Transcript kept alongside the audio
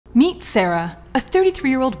Meet Sarah, a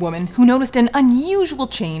 33-year-old woman who noticed an unusual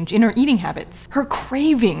change in her eating habits. Her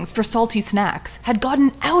cravings for salty snacks had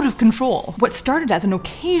gotten out of control. What started as an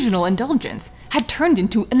occasional indulgence had turned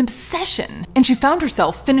into an obsession, and she found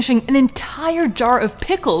herself finishing an entire jar of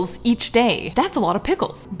pickles each day. That's a lot of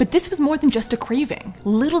pickles. But this was more than just a craving.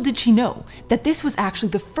 Little did she know that this was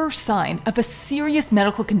actually the first sign of a serious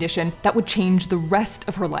medical condition that would change the rest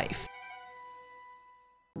of her life.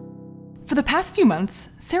 For the past few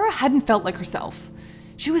months, Sarah hadn't felt like herself.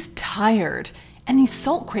 She was tired, and these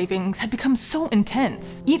salt cravings had become so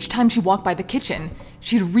intense. Each time she walked by the kitchen,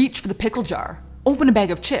 she'd reach for the pickle jar, open a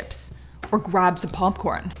bag of chips, or grab some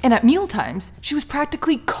popcorn. And at mealtimes, she was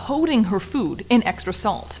practically coating her food in extra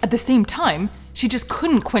salt. At the same time, she just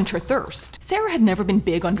couldn't quench her thirst. Sarah had never been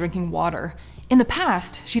big on drinking water. In the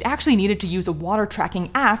past, she'd actually needed to use a water tracking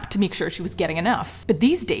app to make sure she was getting enough. But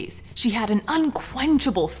these days, she had an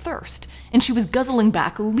unquenchable thirst, and she was guzzling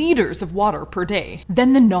back liters of water per day.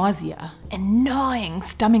 Then the nausea and gnawing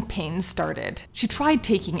stomach pains started. She tried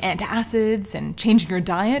taking antacids and changing her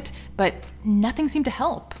diet, but nothing seemed to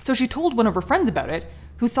help. So she told one of her friends about it,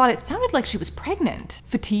 who thought it sounded like she was pregnant.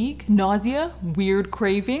 Fatigue, nausea, weird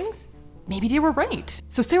cravings? Maybe they were right.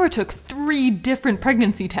 So Sarah took 3 different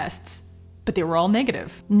pregnancy tests, but they were all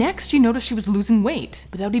negative. Next, she noticed she was losing weight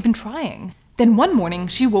without even trying. Then one morning,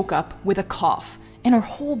 she woke up with a cough, and her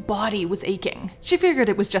whole body was aching. She figured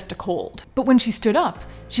it was just a cold. But when she stood up,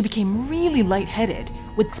 she became really lightheaded,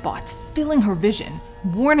 with spots filling her vision,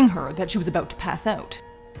 warning her that she was about to pass out.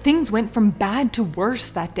 Things went from bad to worse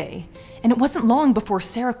that day, and it wasn't long before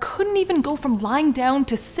Sarah couldn't even go from lying down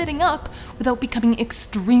to sitting up without becoming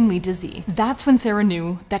extremely dizzy. That's when Sarah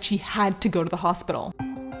knew that she had to go to the hospital.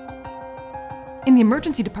 In the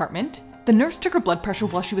emergency department, the nurse took her blood pressure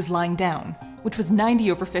while she was lying down, which was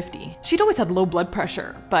 90/50. She'd always had low blood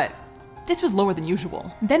pressure, but this was lower than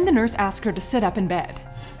usual. Then the nurse asked her to sit up in bed.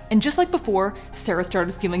 And just like before, Sarah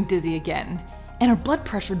started feeling dizzy again, and her blood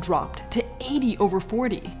pressure dropped to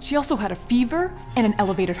 80/40. She also had a fever and an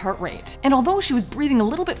elevated heart rate. And although she was breathing a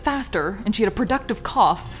little bit faster and she had a productive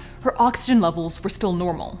cough, her oxygen levels were still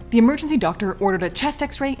normal. The emergency doctor ordered a chest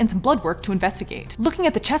x-ray and some blood work to investigate. Looking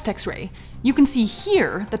at the chest x-ray, you can see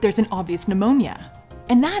here that there's an obvious pneumonia.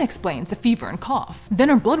 And that explains the fever and cough. Then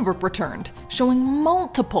her blood work returned, showing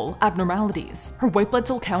multiple abnormalities. Her white blood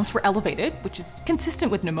cell counts were elevated, which is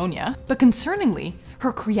consistent with pneumonia, but concerningly,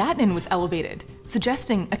 her creatinine was elevated,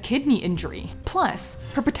 suggesting a kidney injury. Plus,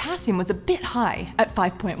 her potassium was a bit high at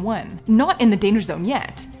 5.1, not in the danger zone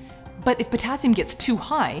yet. But if potassium gets too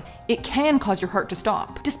high, it can cause your heart to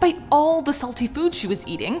stop. Despite all the salty foods she was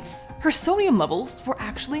eating, her sodium levels were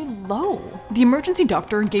actually low. The emergency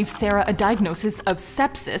doctor gave Sarah a diagnosis of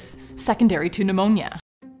sepsis secondary to pneumonia.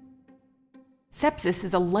 Sepsis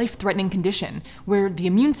is a life-threatening condition where the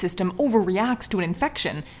immune system overreacts to an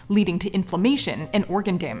infection, leading to inflammation and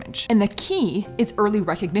organ damage. And the key is early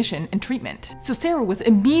recognition and treatment. So Sarah was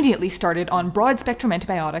immediately started on broad-spectrum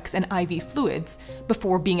antibiotics and IV fluids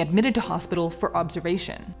before being admitted to hospital for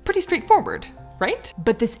observation. Pretty straightforward, right?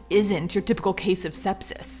 But this isn't your typical case of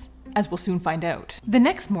sepsis, as we'll soon find out. The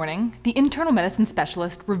next morning, the internal medicine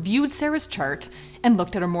specialist reviewed Sarah's chart and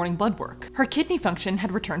looked at her morning blood work. Her kidney function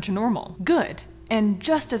had returned to normal. Good, and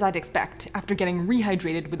just as I'd expect after getting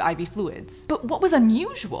rehydrated with IV fluids. But what was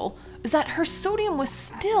unusual was that her sodium was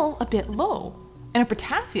still a bit low, and her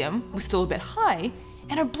potassium was still a bit high,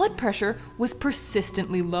 and her blood pressure was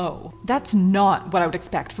persistently low. That's not what I would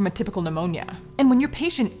expect from a typical pneumonia. And when your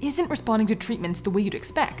patient isn't responding to treatments the way you'd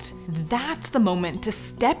expect, that's the moment to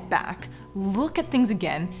step back, look at things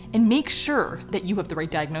again, and make sure that you have the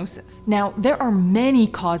right diagnosis. Now, there are many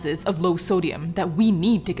causes of low sodium that we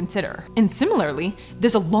need to consider. And similarly,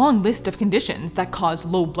 there's a long list of conditions that cause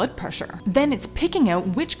low blood pressure. Then it's picking out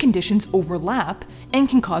which conditions overlap and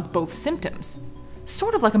can cause both symptoms.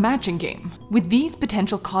 Sort of like a matching game. With these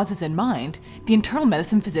potential causes in mind, the internal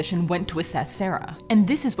medicine physician went to assess Sarah. And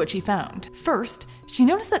this is what she found. First, she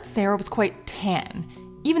noticed that Sarah was quite tan,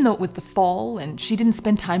 even though it was the fall and she didn't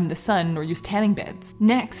spend time in the sun or use tanning beds.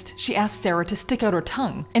 Next, she asked Sarah to stick out her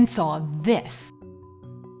tongue and saw this.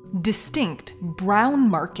 Distinct brown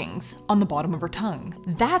markings on the bottom of her tongue.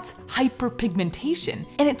 That's hyperpigmentation,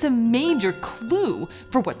 and it's a major clue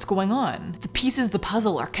for what's going on. The pieces of the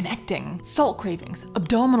puzzle are connecting. Salt cravings,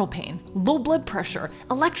 abdominal pain, low blood pressure,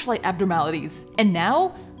 electrolyte abnormalities, and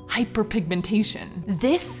now hyperpigmentation.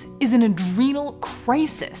 This is an adrenal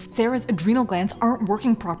crisis. Sarah's adrenal glands aren't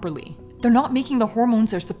working properly. They're not making the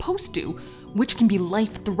hormones they're supposed to, which can be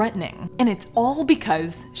life-threatening. And it's all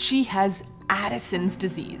because she has Addison's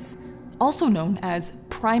disease, also known as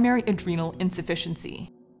primary adrenal insufficiency.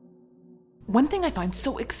 One thing I find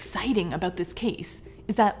so exciting about this case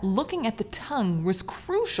is that looking at the tongue was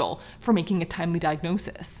crucial for making a timely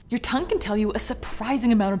diagnosis. Your tongue can tell you a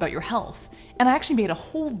surprising amount about your health, and I actually made a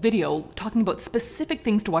whole video talking about specific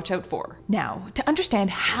things to watch out for. Now, to understand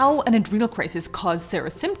how an adrenal crisis caused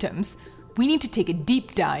Sarah's symptoms, we need to take a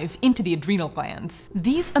deep dive into the adrenal glands.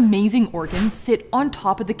 These amazing organs sit on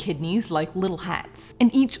top of the kidneys like little hats,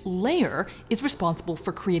 and each layer is responsible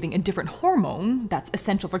for creating a different hormone that's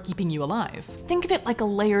essential for keeping you alive. Think of it like a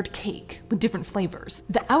layered cake with different flavors.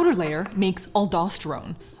 The outer layer makes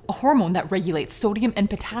aldosterone, a hormone that regulates sodium and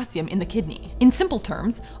potassium in the kidney. In simple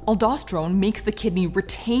terms, aldosterone makes the kidney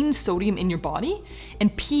retain sodium in your body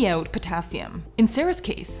and pee out potassium. In Sarah's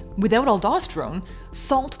case, without aldosterone,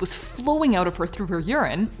 salt was flowing out of her through her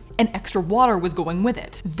urine and extra water was going with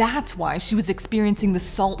it. That's why she was experiencing the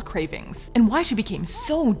salt cravings and why she became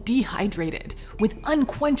so dehydrated with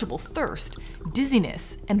unquenchable thirst,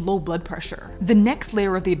 dizziness, and low blood pressure. The next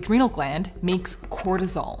layer of the adrenal gland makes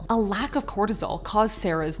cortisol. A lack of cortisol caused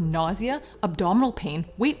Sarah's nausea, abdominal pain,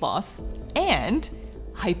 weight loss, and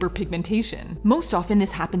hyperpigmentation. Most often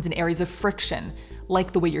this happens in areas of friction,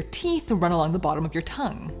 like the way your teeth run along the bottom of your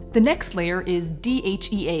tongue. The next layer is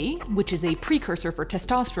DHEA, which is a precursor for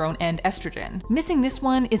testosterone and estrogen. Missing this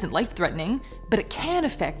one isn't life-threatening, but it can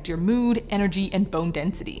affect your mood, energy, and bone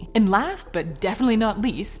density. And last, but definitely not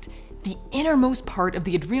least, the innermost part of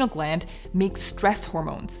the adrenal gland makes stress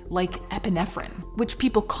hormones, like epinephrine, which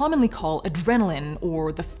people commonly call adrenaline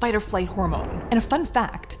or the fight or flight hormone. And a fun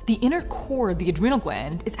fact, the inner core of the adrenal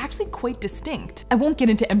gland is actually quite distinct. I won't get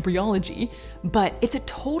into embryology, but it's a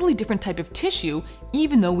totally different type of tissue,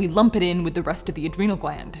 even though we lump it in with the rest of the adrenal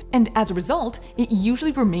gland. And as a result, it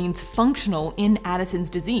usually remains functional in Addison's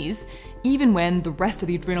disease, even when the rest of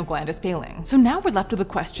the adrenal gland is failing. So now we're left with the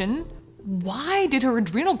question, why did her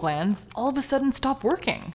adrenal glands all of a sudden stop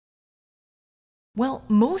working? Well,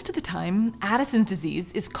 most of the time, Addison's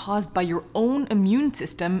disease is caused by your own immune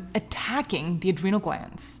system attacking the adrenal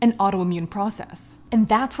glands, an autoimmune process. And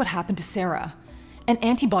that's what happened to Sarah. An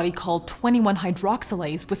antibody called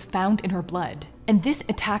 21-hydroxylase was found in her blood, and this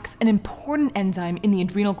attacks an important enzyme in the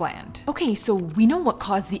adrenal gland. Okay, so we know what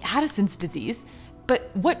caused the Addison's disease, but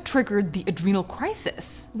what triggered the adrenal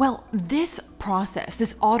crisis? Well, this process,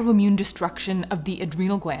 this autoimmune destruction of the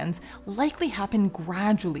adrenal glands, likely happened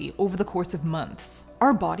gradually over the course of months.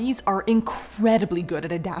 Our bodies are incredibly good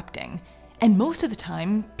at adapting, and most of the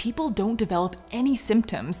time, people don't develop any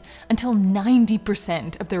symptoms until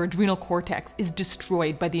 90% of their adrenal cortex is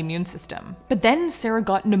destroyed by the immune system. But then Sarah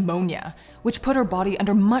got pneumonia, which put her body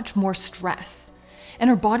under much more stress, and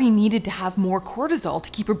her body needed to have more cortisol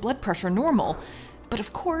to keep her blood pressure normal. But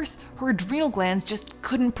of course, her adrenal glands just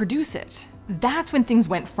couldn't produce it. That's when things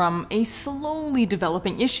went from a slowly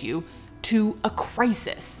developing issue to a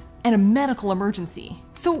crisis and a medical emergency.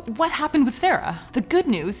 So what happened with Sarah? The good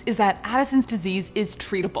news is that Addison's disease is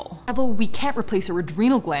treatable. Although we can't replace her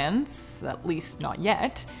adrenal glands, at least not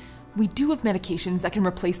yet, we do have medications that can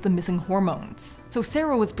replace the missing hormones. So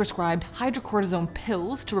Sarah was prescribed hydrocortisone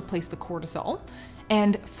pills to replace the cortisol,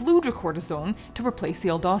 and fludrocortisone to replace the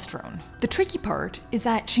aldosterone. The tricky part is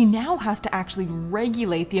that she now has to actually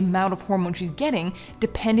regulate the amount of hormone she's getting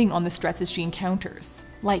depending on the stresses she encounters.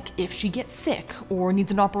 Like if she gets sick or needs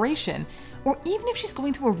an operation, or even if she's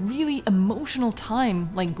going through a really emotional time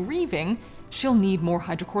like grieving, she'll need more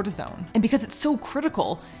hydrocortisone. And because it's so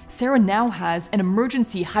critical, Sarah now has an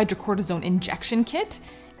emergency hydrocortisone injection kit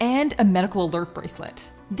and a medical alert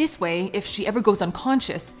bracelet. This way, if she ever goes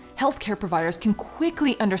unconscious, healthcare providers can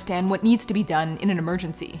quickly understand what needs to be done in an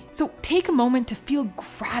emergency. So take a moment to feel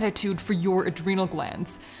gratitude for your adrenal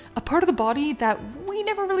glands, a part of the body that we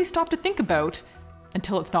never really stop to think about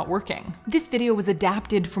until it's not working. This video was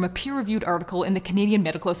adapted from a peer-reviewed article in the Canadian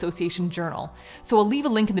Medical Association Journal, so I'll leave a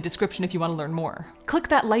link in the description if you want to learn more. Click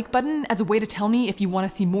that like button as a way to tell me if you want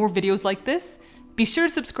to see more videos like this. Be sure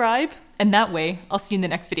to subscribe, and that way I'll see you in the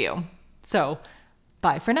next video. So,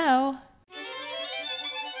 bye for now.